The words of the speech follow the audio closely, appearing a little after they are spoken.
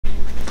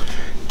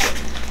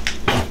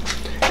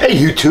Hey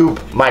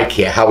YouTube, Mike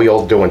here. How we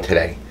all doing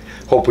today?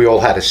 Hope we all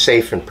had a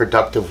safe and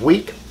productive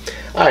week.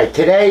 Alright,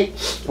 today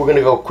we're going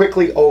to go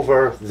quickly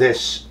over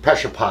this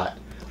pressure pot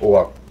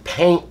or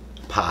paint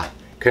pot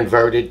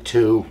converted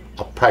to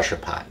a pressure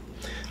pot.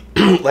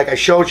 Like I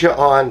showed you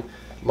on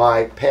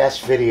my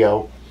past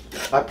video,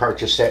 I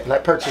purchased it, and I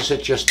purchased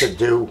it just to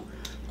do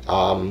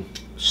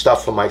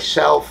stuff for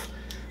myself.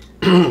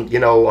 You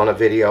know, on a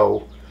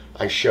video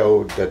I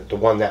showed that the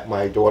one that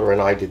my daughter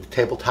and I did the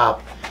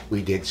tabletop,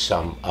 we did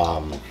some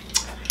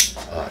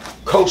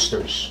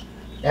coasters,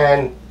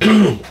 and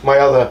my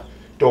other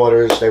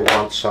daughters, they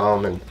want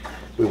some, and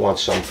we want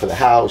some for the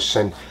house,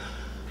 and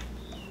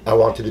I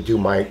wanted to do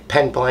my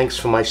pen blanks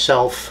for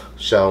myself.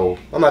 So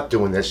I'm not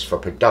doing this for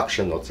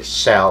production or to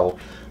sell.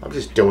 I'm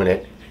just doing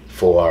it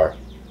for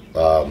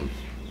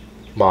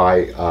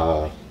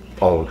my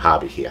own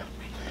hobby here.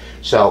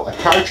 So I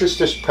purchased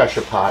this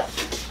pressure pot,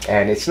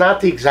 and it's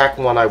not the exact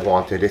one I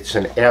wanted. It's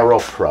an Aero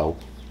Pro,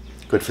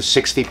 good for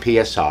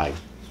 60 psi.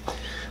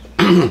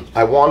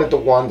 I wanted the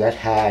one that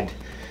had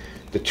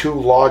the two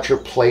larger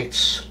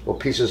plates or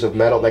pieces of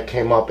metal that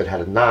came up. It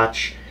had a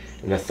notch,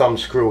 and the thumb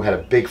screw had a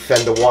big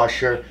fender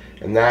washer,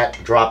 and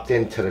that dropped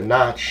into the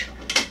notch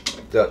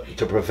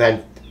to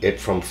prevent it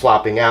from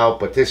flopping out.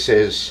 But this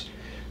is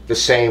the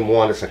same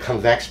one. It's a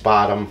convex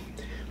bottom.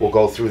 We'll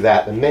go through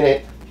that in a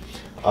minute.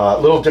 A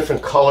little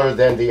different color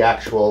than the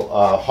actual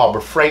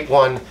Harbor Freight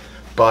one,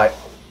 but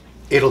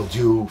it'll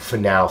do for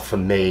now for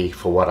me,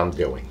 for what I'm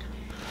doing.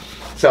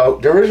 So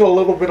there is a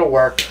little bit of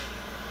work.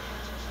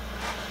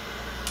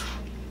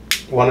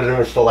 One of them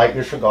is to light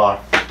your cigar.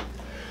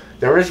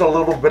 There is a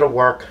little bit of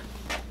work.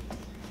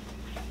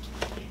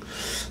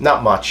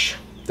 Not much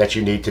that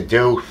you need to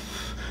do.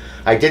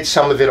 I did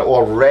some of it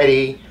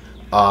already,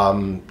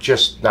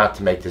 just not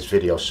to make this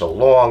video so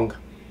long,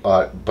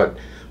 but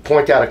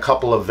point out a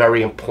couple of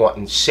very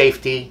important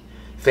safety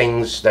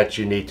things that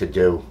you need to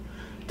do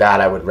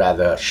that I would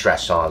rather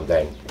stress on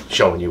than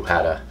showing you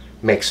how to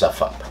make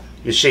stuff up.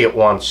 You see it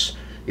once,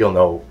 you'll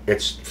know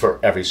it's for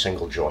every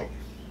single joint.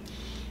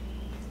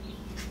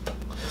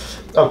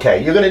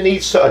 Okay, you're going to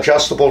need some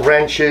adjustable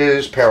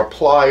wrenches, pair of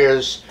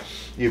pliers.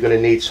 You're going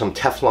to need some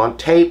Teflon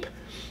tape,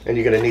 and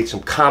you're going to need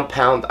some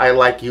compound. I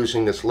like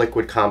using this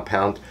liquid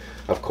compound,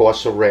 of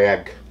course, a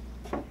rag.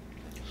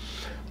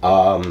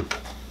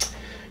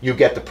 You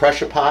get the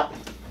pressure pot,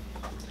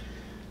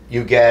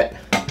 you get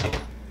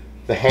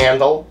the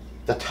handle,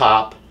 the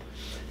top.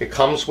 It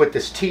comes with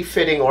this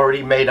T-fitting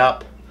already made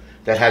up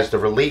that has the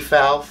relief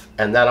valve,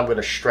 and that I'm going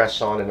to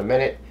stress on in a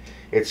minute.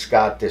 It's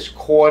got this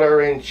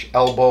 1/4 inch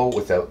elbow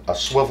with a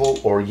swivel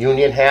or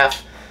union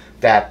half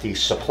that the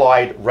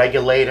supplied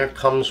regulator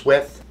comes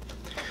with.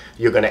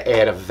 You're going to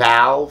add a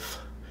valve,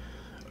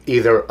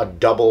 either a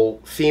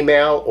double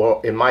female, or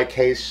in my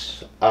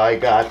case I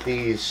got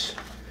these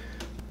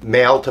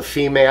male to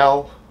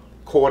female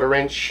 1/4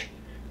 inch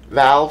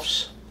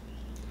valves,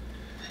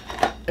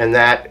 and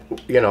that,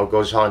 you know,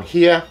 goes on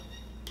here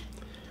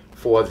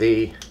for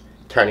the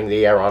turning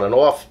the air on and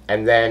off,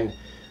 and then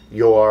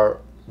your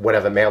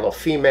whatever male or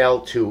female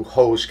to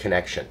hose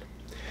connection.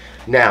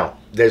 Now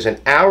there's an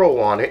arrow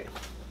on it.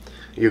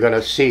 You're going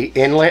to see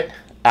inlet,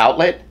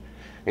 outlet,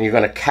 and you're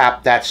going to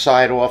cap that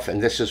side off,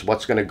 and this is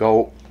what's going to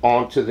go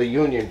onto the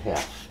union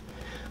half.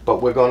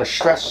 But we're going to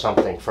stress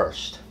something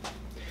first.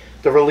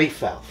 The relief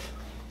valve.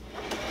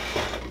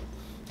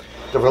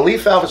 The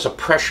relief valve is a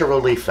pressure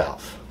relief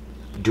valve.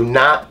 Do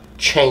not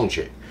change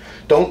it.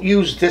 Don't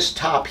use this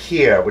top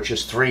here, which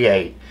is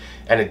 3/8,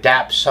 and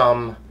adapt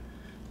some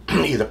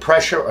either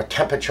pressure or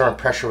temperature and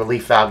pressure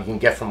relief valve you can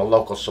get from a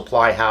local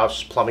supply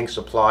house, plumbing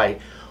supply,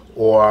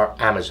 or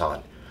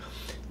Amazon.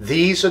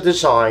 These are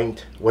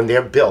designed, when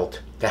they're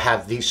built, to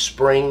have these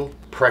spring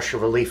pressure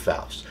relief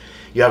valves.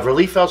 You have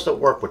relief valves that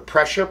work with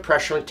pressure,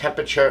 and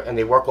temperature, and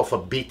they work off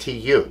of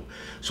BTU.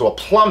 So a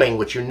plumbing,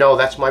 which you know,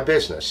 that's my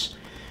business,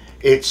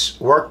 it's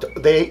worked,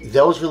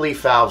 those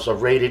relief valves are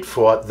rated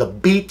for the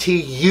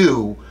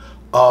BTU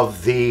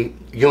of the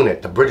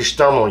unit, the British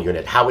thermal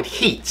unit, how it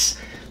heats.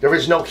 There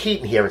is no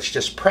heat in here, it's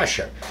just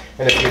pressure.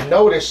 And if you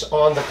notice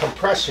on the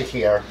compressor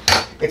here,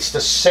 it's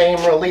the same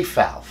relief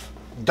valve.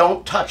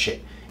 Don't touch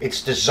it.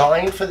 It's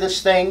designed for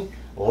this thing,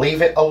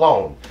 leave it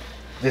alone.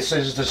 This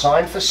is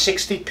designed for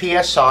 60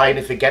 psi, and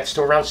if it gets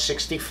to around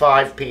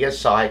 65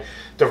 psi,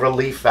 the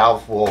relief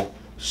valve will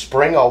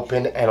spring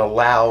open and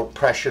allow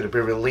pressure to be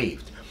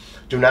relieved.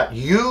 Do not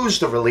use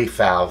the relief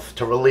valve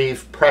to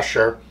relieve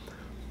pressure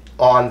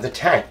on the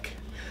tank.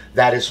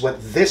 That is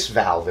what this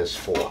valve is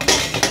for.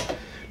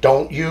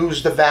 Don't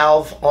use the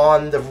valve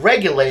on the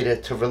regulator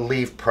to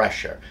relieve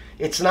pressure.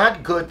 It's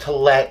not good to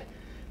let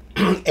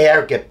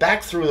air get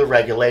back through the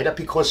regulator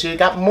because you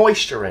got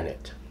moisture in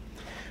it.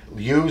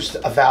 Use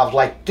a valve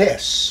like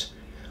this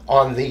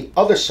on the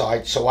other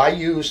side. So I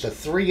used a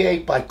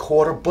 3/8 by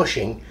 1/4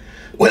 bushing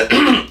with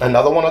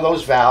another one of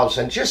those valves,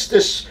 and just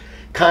this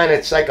kind of,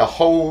 it's like a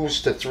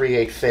hose to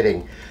 3/8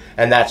 fitting,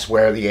 and that's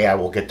where the air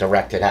will get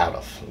directed out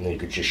of, and you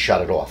could just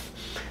shut it off.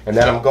 And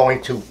then I'm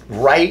going to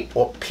write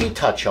or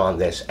P-touch on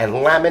this and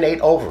laminate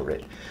over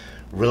it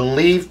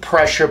relieve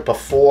pressure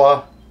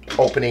before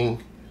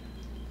opening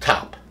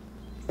top.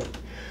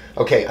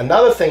 Okay,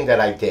 another thing that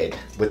I did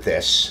with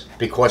this,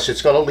 because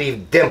it's going to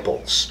leave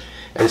dimples,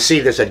 and see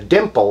there's a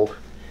dimple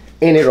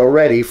in it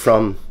already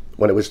from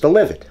when it was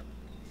delivered.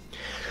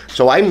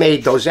 So I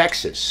made those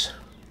X's.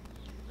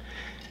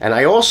 And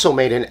I also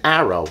made an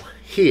arrow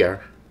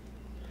here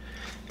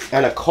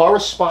and a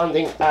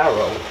corresponding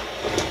arrow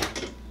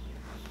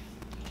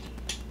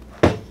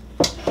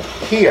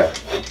here.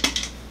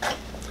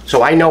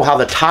 So I know how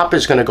the top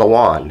is going to go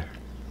on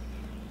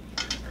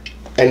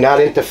and not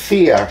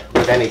interfere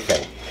with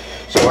anything.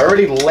 So I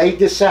already laid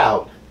this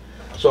out.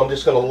 So I'm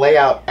just going to lay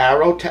out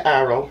arrow to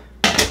arrow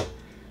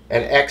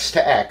and X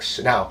to X.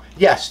 Now,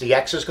 yes, the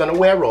X is going to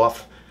wear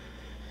off.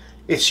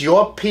 It's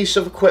your piece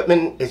of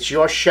equipment. It's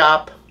your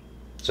shop.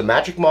 It's a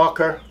magic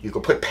marker. You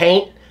can put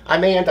paint. I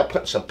may end up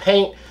putting some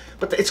paint,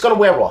 but it's going to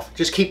wear off.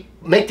 Just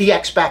make the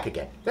X back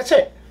again. That's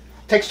it.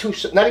 It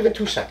takes not even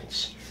 2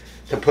 seconds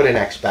to put an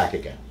X back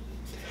again.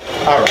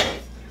 All right.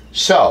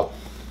 So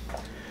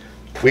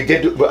we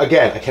did,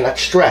 again, I cannot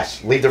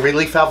stress, leave the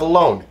relief valve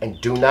alone and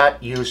do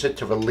not use it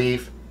to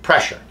relieve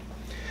pressure.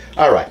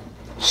 All right.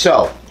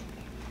 So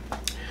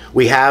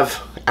we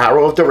have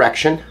arrow of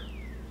direction.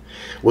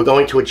 We're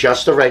going to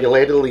adjust the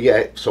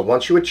regulator. So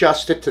once you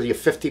adjust it to your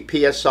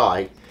 50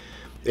 psi,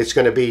 it's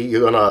going to be,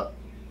 you're going to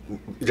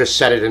just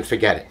set it and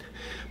forget it.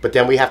 But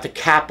then we have to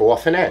cap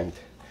off an end.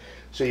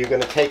 So you're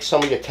going to take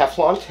some of your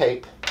Teflon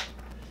tape.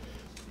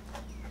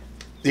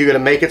 You're going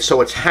to make it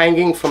so it's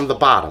hanging from the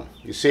bottom.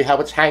 You see how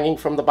it's hanging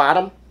from the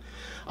bottom?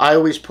 I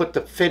always put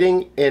the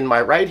fitting in my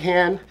right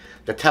hand,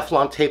 the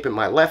Teflon tape in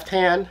my left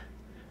hand.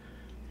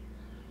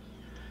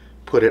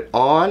 Put it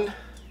on.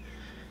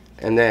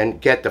 And then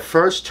get the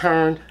first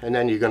turn, and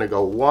then you're going to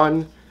go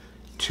 1,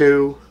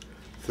 2,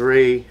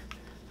 3,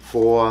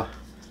 4,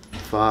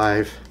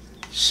 5,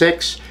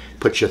 6.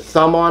 Put your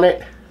thumb on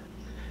it.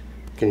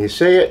 Can you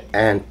see it?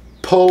 And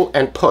pull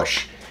and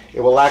push.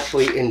 It will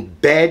actually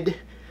embed,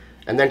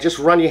 and then just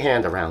run your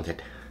hand around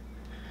it.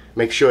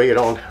 Make sure you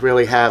don't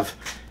really have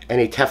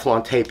any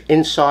Teflon tape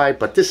inside,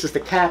 but this is the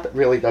cap. It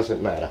really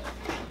doesn't matter.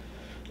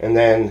 And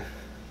then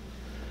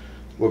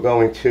we're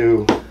going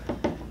to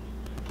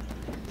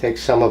take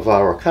some of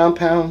our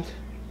compound.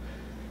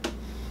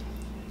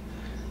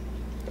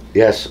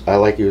 Yes, I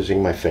like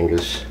using my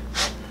fingers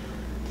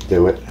to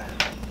do it.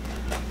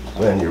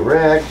 Then your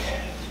rag.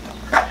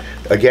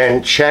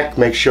 Again, check,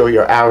 make sure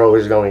your arrow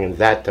is going in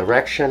that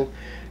direction.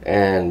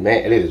 And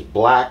man, it is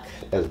black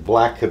as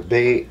black could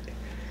be,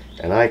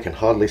 and I can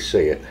hardly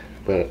see it,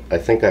 but I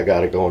think I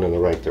got it going in the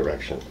right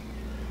direction.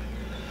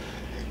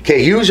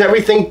 Okay, use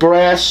everything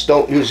brass,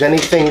 don't use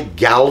anything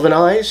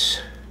galvanized.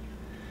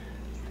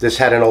 This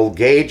had an old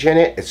gauge in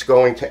it. It's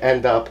going to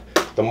end up,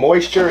 the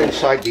moisture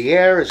inside the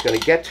air is going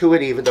to get to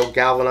it. Even though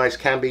galvanized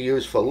can be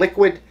used for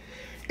liquid,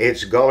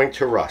 it's going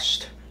to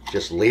rust.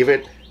 Just leave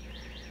it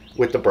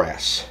with the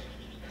brass.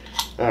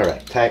 All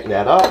right, tighten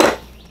that up.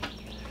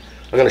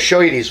 I'm going to show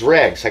you these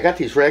regs. I got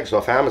these regs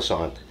off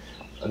Amazon.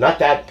 Not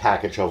that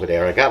package over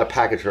there. I got a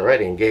package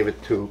already and gave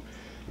it to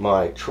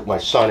my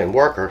son and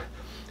worker,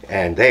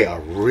 and they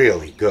are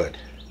really good.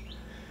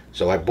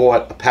 So I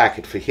bought a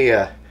packet for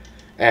here.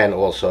 And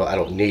also, I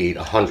don't need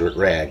 100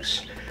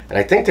 rags. And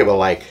I think they were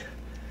like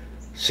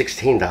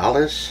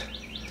 $16.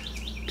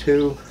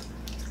 2,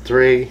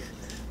 3,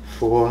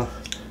 4,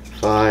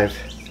 5,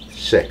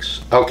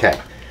 6. Okay.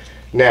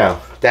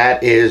 Now,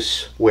 that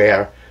is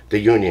where the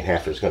union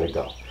half is going to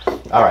go.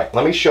 All right,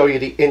 let me show you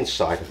the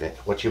inside of it,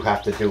 what you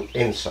have to do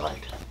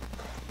inside.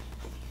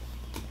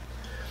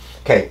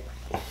 Okay.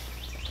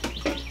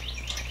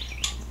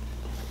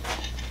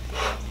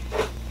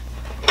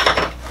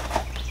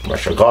 My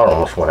cigar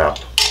almost went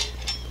out.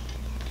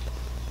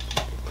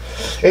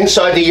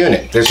 Inside the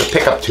unit, there's a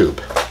pickup tube.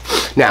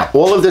 Now,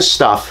 all of this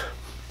stuff,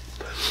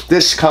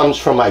 this comes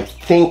from, I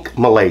think,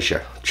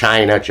 Malaysia,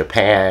 China,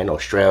 Japan,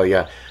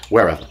 Australia,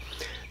 wherever.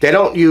 They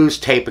don't use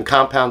tape and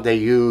compound, they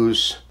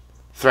use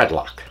thread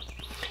lock.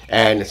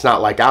 And it's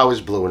not like ours,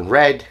 blue and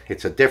red.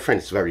 It's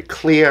it's very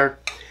clear.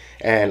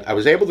 And I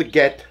was able to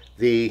get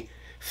the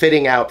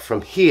fitting out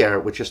from here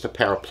with just a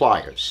pair of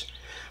pliers.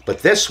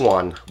 But this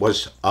one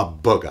was a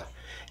booger.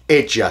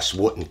 It just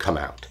wouldn't come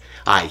out.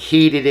 I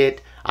heated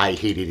it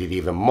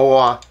even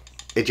more.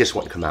 It just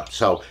wouldn't come out.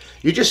 So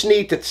you just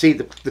need to see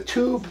the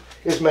tube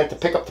is meant to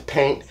pick up the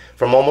paint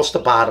from almost the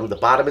bottom. The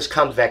bottom is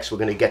convex. We're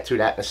going to get through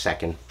that in a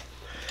second.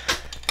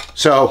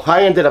 So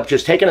I ended up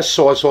just taking a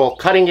Sawzall,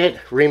 cutting it,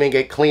 reaming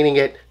it, cleaning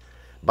it.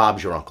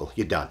 Bob's your uncle.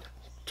 You're done.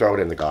 Throw it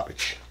in the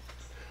garbage.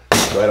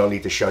 So I don't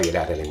need to show you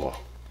that anymore.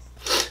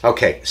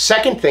 Okay,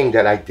 second thing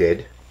that I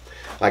did,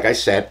 like I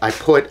said, I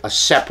put a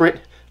separate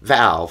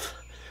valve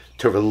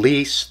to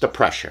release the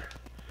pressure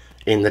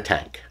in the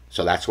tank.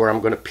 So that's where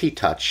I'm going to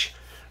P-touch,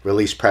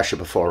 release pressure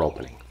before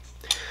opening.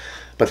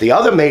 But the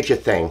other major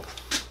thing,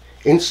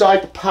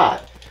 inside the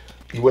pot,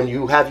 when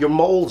you have your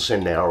molds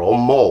in there, or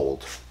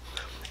mold,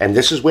 and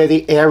this is where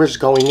the air is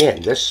going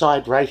in, this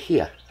side right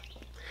here,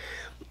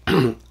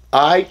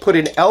 I put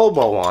an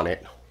elbow on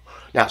it.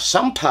 Now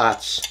some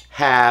pots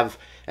have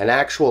an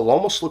actual,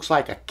 almost looks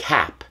like a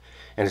cap,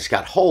 and it's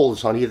got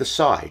holes on either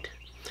side.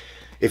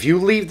 If you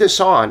leave this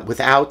on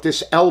without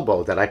this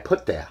elbow that I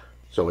put there,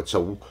 so it's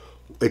a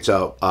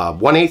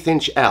 1/8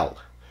 inch L,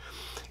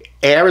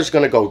 air is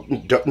going to go,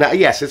 now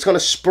yes, it's going to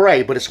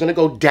spray, but it's going to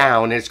go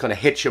down and it's going to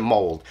hit your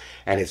mold,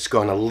 and it's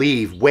going to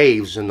leave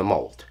waves in the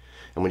mold.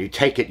 And when you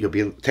take it,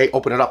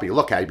 open it up and you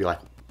look at it, you'll be like,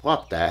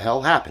 what the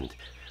hell happened?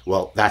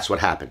 Well, that's what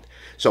happened.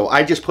 So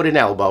I just put an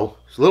elbow,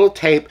 a little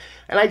tape,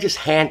 and I just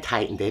hand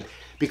tightened it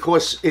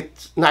because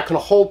it's not going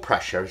to hold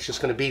pressure. It's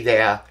just going to be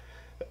there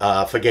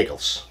for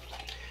giggles.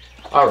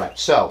 All right,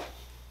 so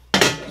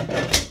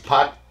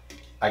pot,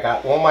 I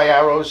got all my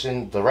arrows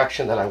in the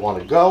direction that I want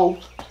to go.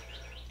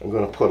 I'm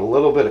going to put a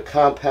little bit of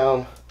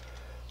compound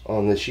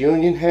on this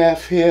union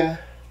half here.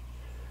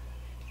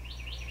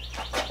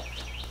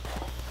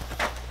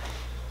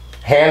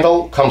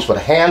 Handle comes with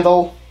a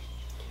handle.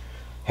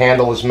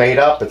 Handle is made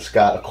up. It's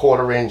got a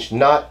 1/4 inch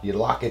nut. You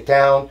lock it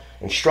down.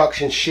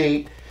 Instruction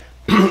sheet.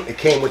 It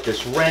came with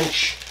this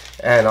wrench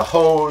and a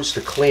hose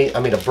to clean,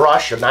 a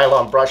brush, a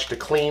nylon brush to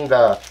clean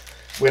the,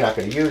 we're not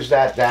going to use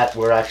that. That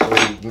we're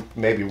actually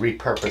maybe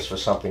repurposed for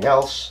something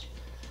else.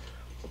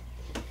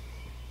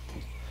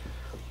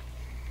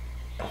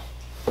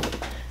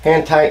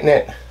 Hand tighten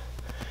it,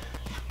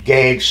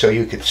 gauge so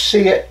you can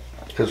see it,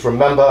 because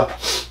remember,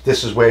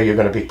 this is where you're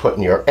going to be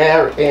putting your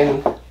air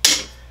in,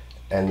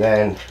 and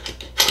then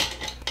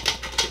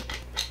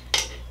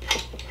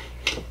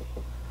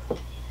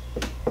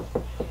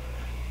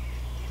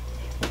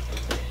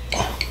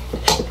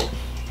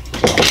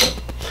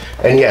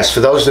and yes, for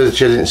those that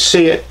didn't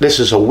see it, this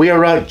is a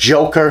Wera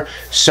Joker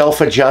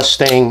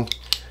self-adjusting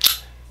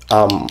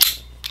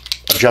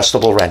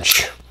adjustable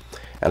wrench.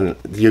 And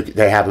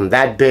they have them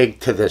that big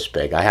to this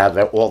big. I have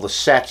all the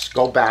sets.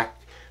 Go back.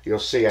 You'll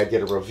see I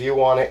did a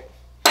review on it.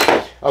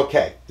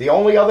 Okay, the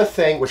only other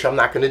thing, which I'm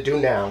not going to do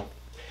now,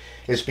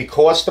 is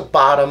because the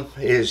bottom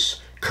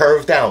is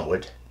curved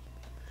downward,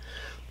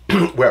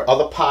 where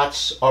other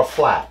pots are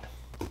flat.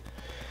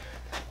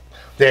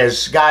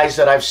 There's guys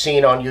that I've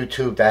seen on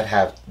YouTube that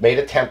have made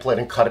a template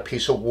and cut a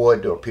piece of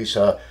wood or a piece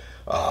of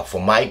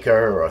Formica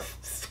or a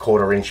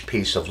 1/4 inch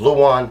piece of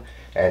Luan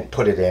and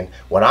put it in.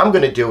 What I'm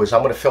going to do is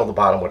I'm going to fill the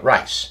bottom with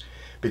rice.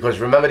 Because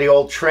remember the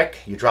old trick?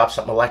 You drop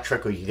something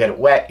electric or you get it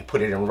wet, you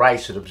put it in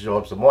rice, it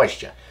absorbs the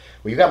moisture.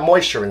 Well, you got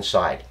moisture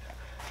inside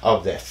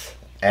of this.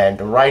 And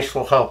the rice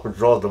will help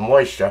absorb the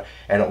moisture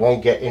and it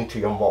won't get into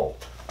your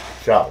mold.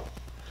 So,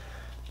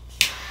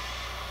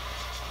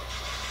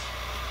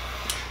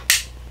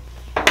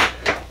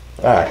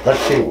 alright, let's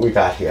see what we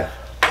got here.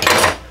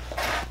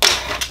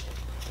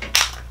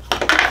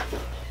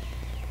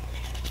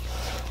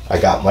 I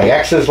got my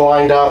X's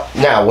lined up.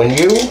 Now, when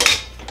you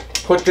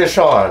put this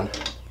on,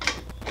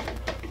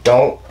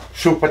 don't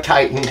super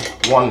tighten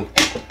one.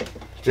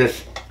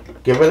 Just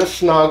give it a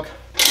snug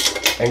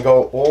and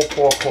go all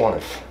 4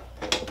 corners.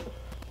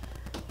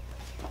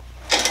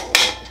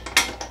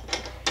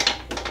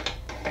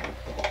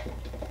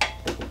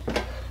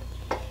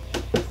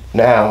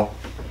 Now,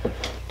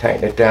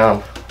 tighten it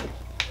down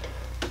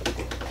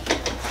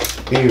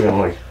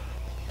evenly.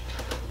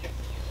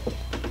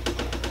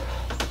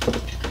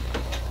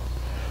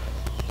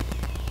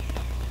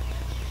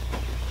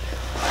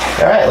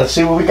 All right, let's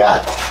see what we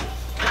got.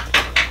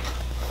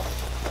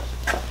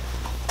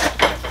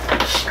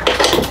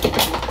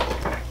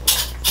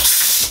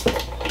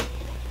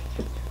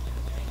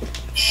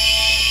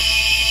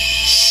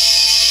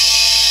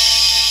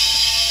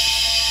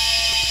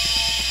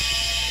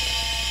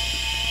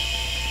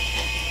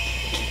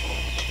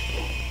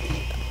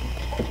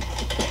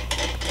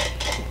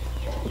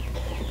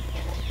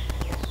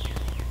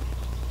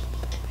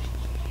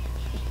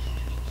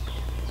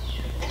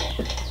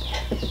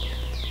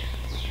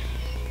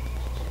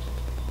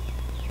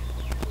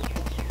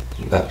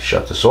 Now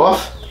shut this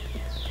off.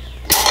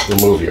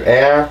 Remove your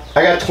air.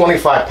 I got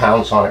 25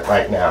 pounds on it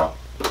right now.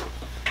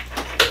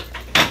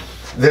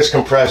 This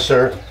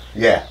compressor,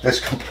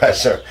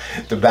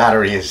 the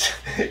battery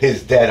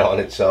is dead on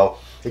it, so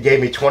it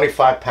gave me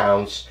 25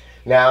 pounds.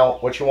 Now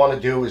what you want to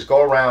do is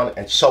go around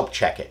and soap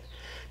check it.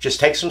 Just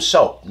take some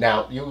soap.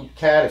 Now you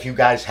can, if you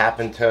guys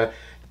happen to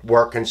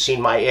work and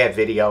seen my air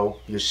video,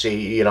 you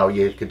see,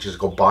 you could just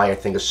go buy a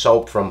thing of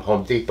soap from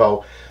Home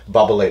Depot,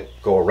 bubble it,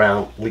 go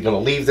around. We're going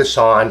to leave this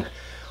on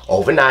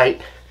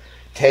overnight.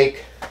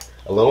 Take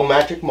a little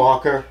magic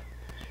marker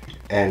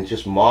and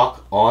just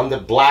mark on the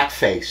black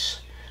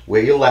face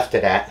where you left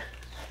it at.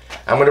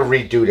 I'm going to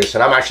redo this,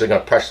 and I'm actually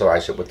going to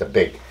pressurize it with the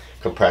big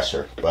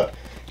compressor, but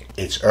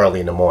it's early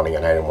in the morning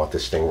and I didn't want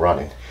this thing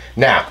running.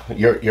 Now,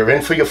 you're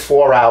in for your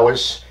 4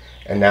 hours,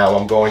 and now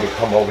I'm going to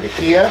come over to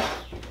here.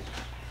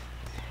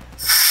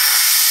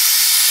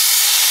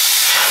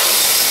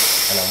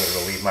 And I'm going to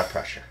relieve my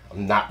pressure.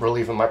 I'm not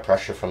relieving my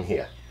pressure from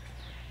here.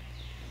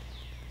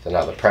 So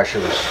now the pressure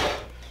is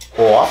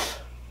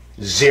off,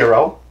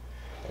 0,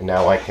 and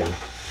now I can,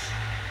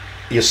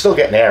 you're still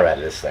getting air out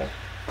of this thing.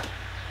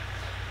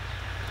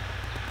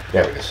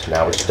 There it is.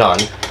 Now it's done,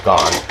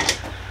 gone.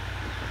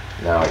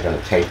 Now I'm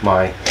going to take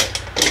my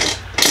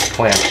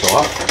clamps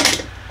off.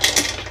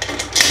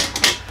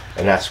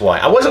 And that's why.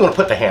 I wasn't going to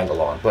put the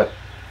handle on, but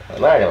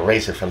I'm not going to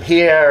raise it from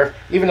here.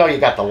 Even though you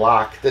got the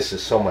lock, this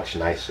is so much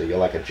nicer. You're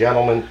like a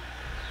gentleman.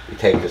 You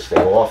take this thing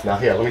off. Now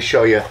here, let me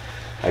show you.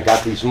 I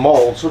got these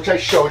molds, which I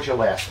showed you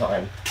last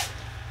time.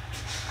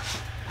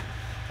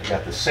 I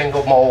got the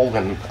single mold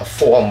and a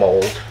 4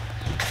 mold.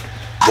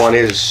 One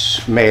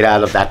is made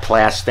out of that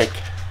plastic.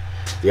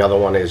 The other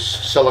one is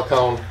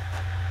silicone.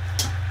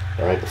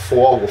 All right, the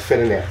 4 will fit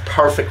in there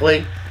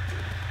perfectly.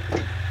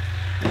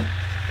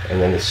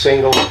 And then the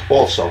single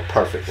also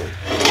perfectly.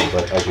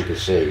 But as you can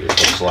see, it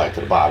will slide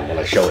to the bottom when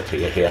I show it to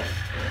you here.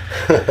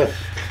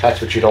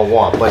 That's what you don't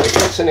want, but it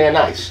fits in there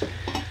nice.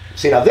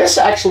 See, now this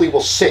actually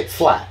will sit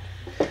flat.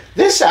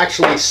 This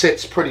actually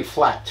sits pretty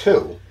flat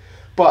too,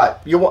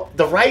 but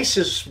the rice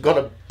is going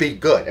to be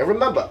good. And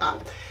remember,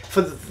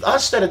 for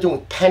us that are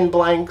doing pen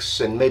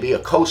blanks and maybe a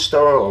coaster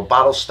or a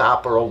bottle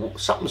stopper or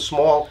something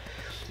small,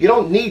 you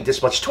don't need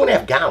this much,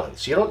 2.5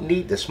 gallons. You don't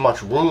need this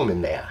much room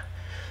in there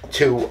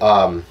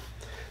to,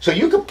 so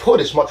you can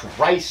put as much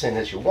rice in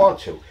as you want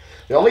to.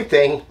 The only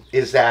thing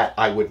is that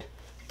I would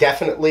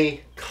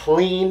definitely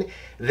clean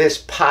this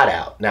pot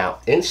out. Now,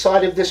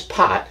 inside of this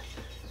pot,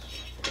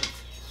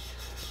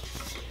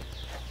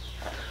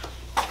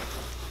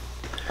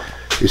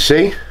 you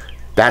see,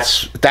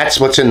 that's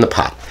what's in the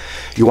pot.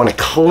 You want to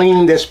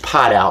clean this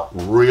pot out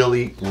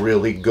really,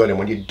 really good. And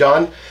when you're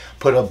done,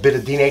 put a bit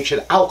of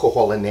denatured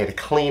alcohol in there to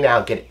clean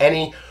out, get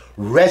any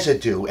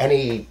residue,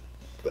 any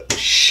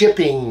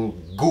shipping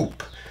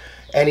goop,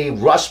 any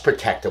rust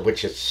protector,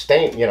 which is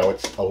stain, you know,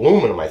 it's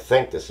aluminum. I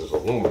think this is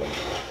aluminum.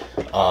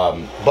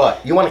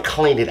 But you want to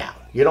clean it out.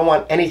 You don't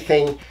want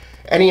anything,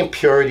 any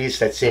impurities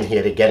that's in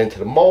here to get into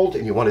the mold,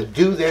 and you want to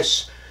do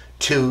this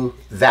to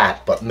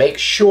that. But make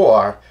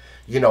sure,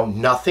 you know,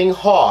 nothing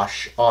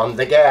harsh on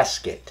the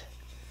gasket.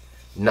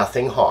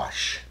 Nothing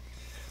harsh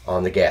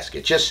on the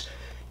gasket. Just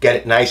get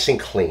it nice and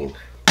clean.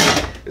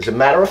 As a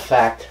matter of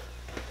fact,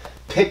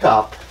 pick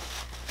up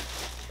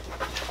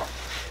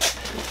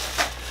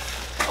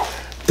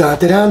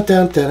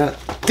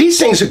these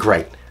things are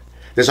great.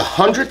 There's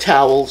 100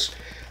 towels.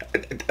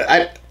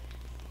 I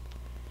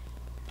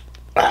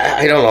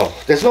don't know.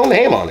 There's no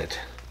name on it.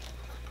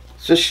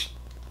 It's just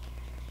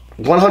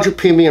 100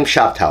 premium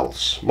shop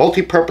towels.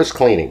 Multi-purpose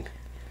cleaning.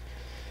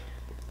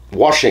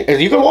 Washing.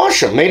 You can wash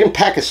them. Made in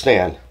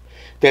Pakistan.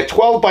 They're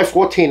 12 by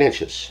 14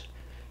 inches.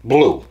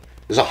 Blue.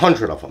 There's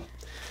 100 of them.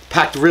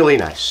 Packed really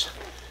nice.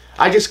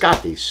 I just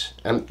got these.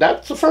 And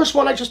that's the first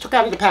one I just took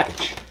out of the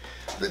package.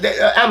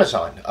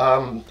 Amazon.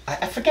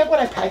 I forget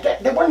what I paid.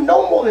 They were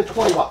no more than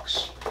 20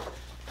 bucks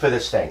for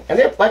this thing. And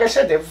they're, like I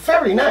said, they're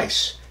very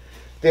nice.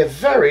 They're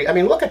very, I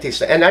mean, look at these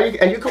things. And now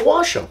you can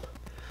wash them.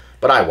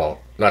 But I won't.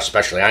 Not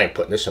especially, I ain't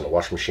putting this in the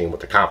washing machine with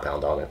the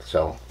compound on it.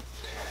 So,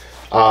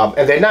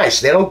 and they're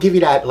nice. They don't give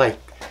you that, like,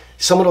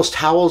 some of those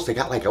towels, they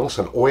got like almost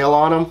an oil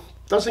on them.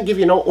 Doesn't give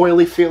you no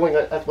oily feeling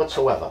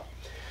whatsoever.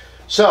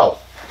 So,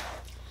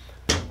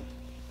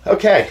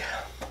 okay.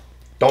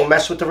 Don't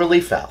mess with the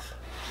relief valve.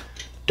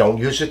 Don't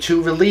use it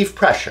to relieve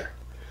pressure.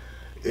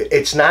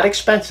 It's not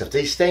expensive.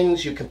 These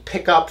things you can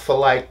pick up for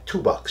like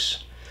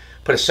 $2.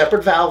 Put a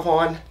separate valve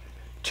on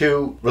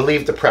to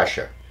relieve the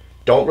pressure.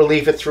 Don't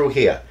relieve it through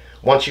here.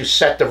 Once you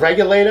set the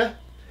regulator,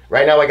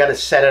 right now I got it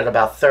set at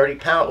about 30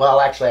 pounds. Well,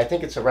 actually, I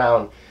think it's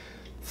around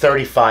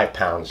 35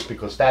 pounds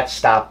because that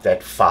stopped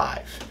at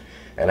 5.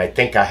 And I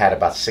think I had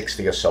about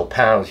 60 or so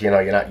pounds. You know,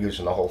 you're not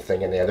using the whole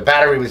thing in there. The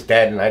battery was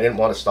dead and I didn't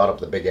want to start up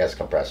the big ass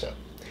compressor.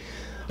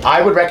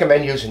 I would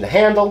recommend using the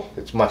handle.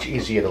 It's much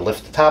easier to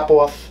lift the top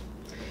off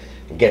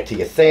and get to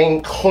your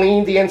thing.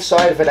 Clean the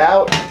inside of it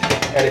out.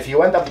 And if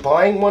you end up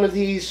buying one of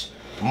these,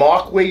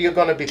 mark where you're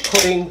going to be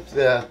putting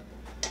the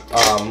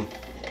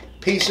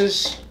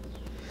pieces.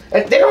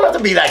 And they don't have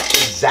to be that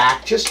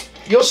exact. Just,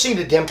 you'll see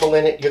the dimple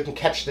in it. You can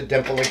catch the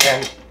dimple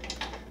again.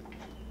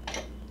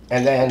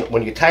 And then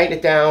when you tighten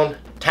it down,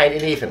 tighten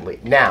it evenly.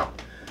 Now,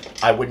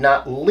 I would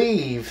not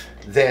leave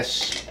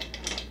this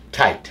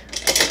tight.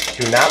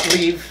 Do not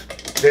leave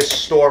this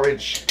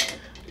storage,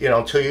 you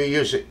know, until you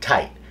use it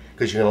tight,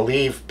 because you're going to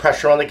leave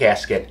pressure on the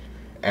gasket,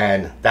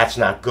 and that's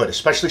not good.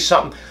 Especially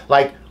something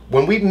like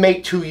when we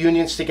make 2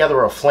 unions together,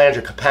 or a flange,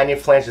 or companion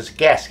flange, as a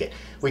gasket,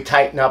 we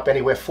tighten up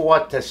anywhere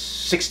 4 to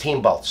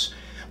 16 bolts,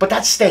 but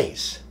that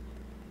stays.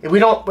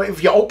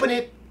 If you open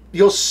it,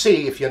 you'll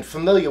see, if you're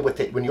familiar with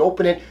it, when you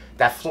open it,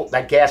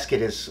 that gasket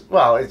is,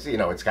 well, it's, you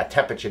know, it's got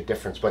temperature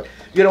difference, but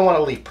you don't want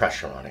to leave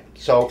pressure on it.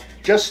 So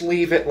just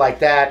leave it like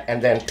that,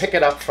 and then pick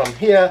it up from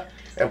here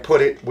and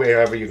put it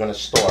wherever you're going to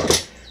store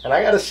it. And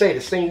I got to say,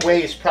 this thing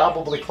weighs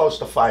probably close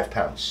to 5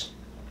 pounds.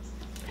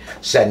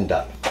 Said and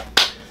done.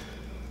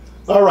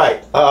 All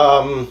right.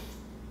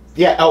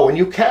 Yeah. Oh, and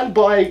you can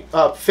buy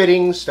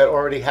fittings that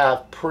already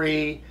have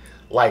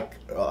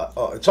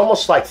it's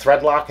almost like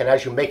thread lock, and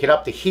as you make it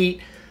up, the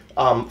heat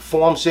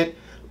forms it.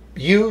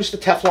 Use the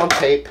Teflon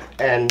tape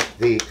and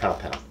the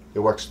compound. It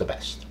works the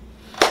best.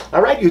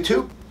 All right,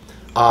 YouTube.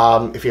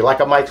 If you like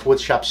a Mike's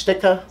Woodshop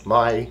sticker,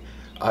 my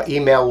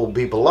email will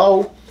be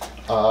below.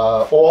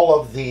 All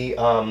of the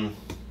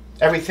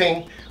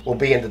Everything will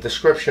be in the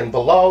description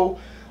below.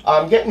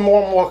 I'm getting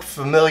more and more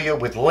familiar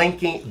with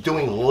linking,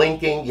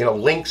 you know,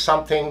 link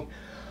something.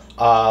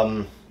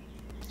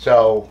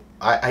 So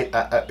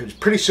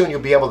pretty soon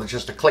you'll be able to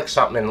just click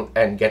something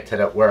and get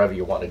to wherever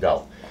you want to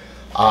go.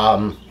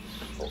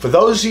 For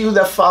those of you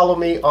that follow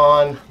me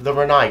on the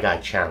Renai Guy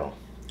channel,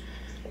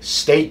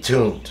 stay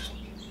tuned.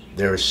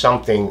 There is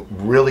something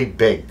really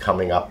big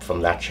coming up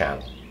from that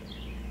channel.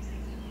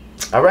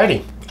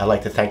 Alrighty, I'd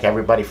like to thank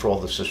everybody for all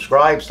the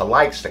subscribes, the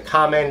likes, the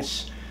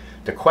comments,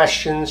 the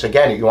questions.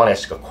 Again, if you want to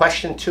ask a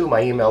question too,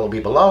 my email will be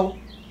below.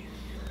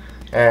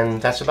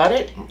 And that's about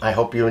it. I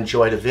hope you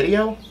enjoyed the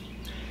video.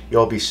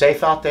 You'll be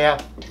safe out there,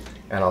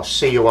 and I'll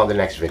see you on the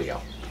next video.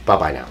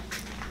 Bye-bye now.